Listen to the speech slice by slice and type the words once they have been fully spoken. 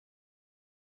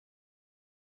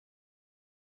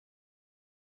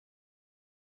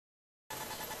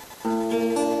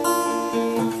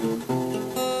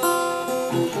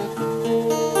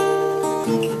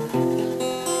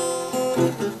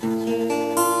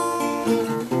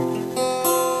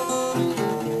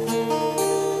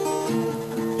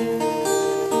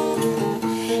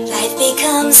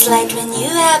feels like when you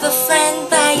have a friend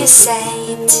by your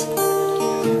side.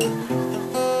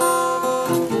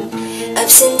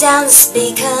 Ups and downs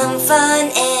become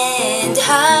fun and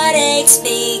heartaches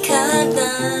become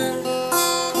numb.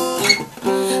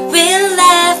 We'll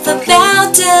laugh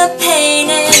about the pain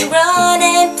and run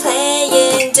and play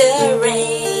in the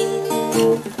rain,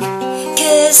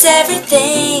 'cause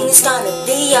everything's gonna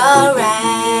be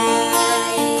alright.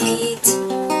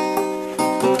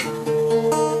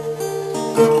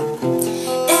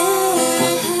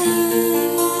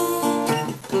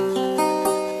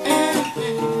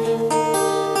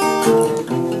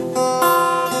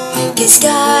 Cause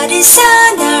God is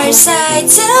on our side,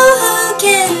 so who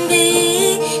can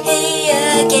be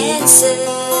against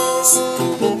us?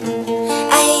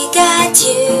 I got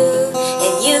you,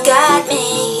 and you got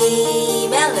me,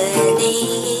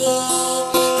 Melanie.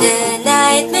 The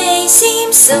night may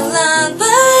seem so long,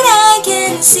 but I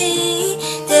can see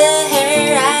the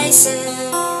horizon.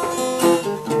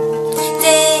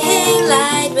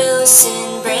 Daylight will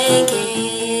soon break in.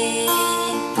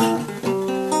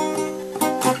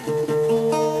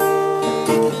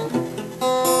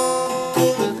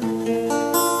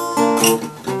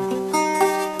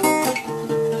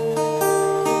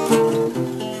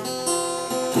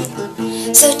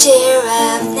 So cheer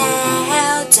up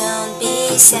now, don't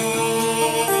be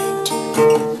sad.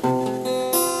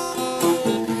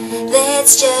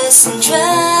 Let's just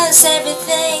entrust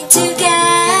everything to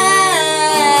God.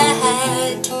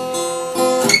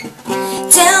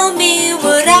 Tell me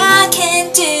what I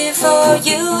can do for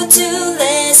you to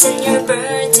lessen your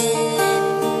burden.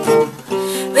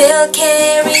 We'll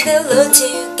carry the load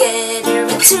together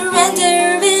and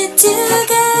surrender it to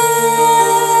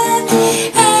God.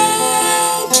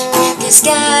 Cause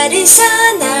God is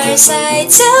on our side,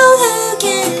 so who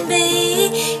can be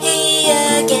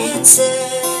against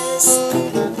us?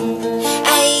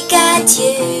 I got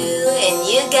you, and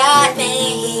you got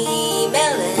me,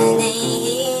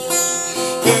 Melanie.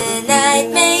 The night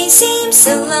may seem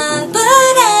so long,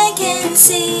 but I can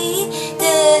see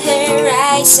the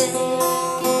horizon.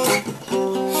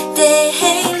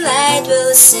 Daylight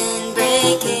will soon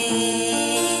break in.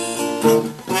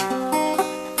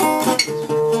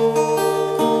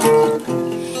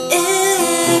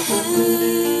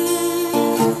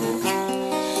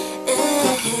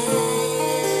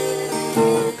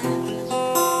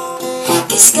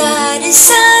 Cause God is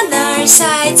on our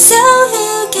side, so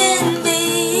who can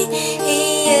be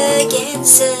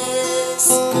against us?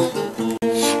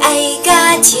 I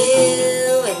got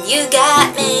you, and you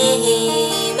got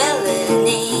me,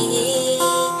 Melanie.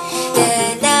 The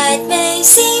night may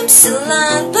seem so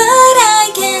long, but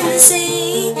I can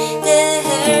see the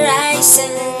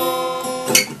horizon.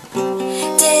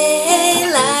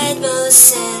 Daylight will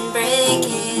soon break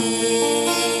in.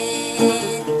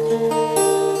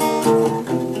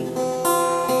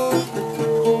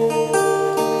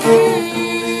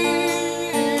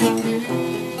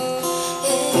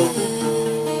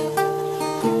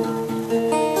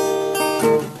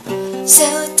 So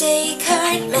take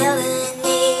heart,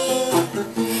 Melanie.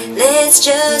 Let's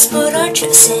just put our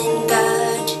trust in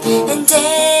God and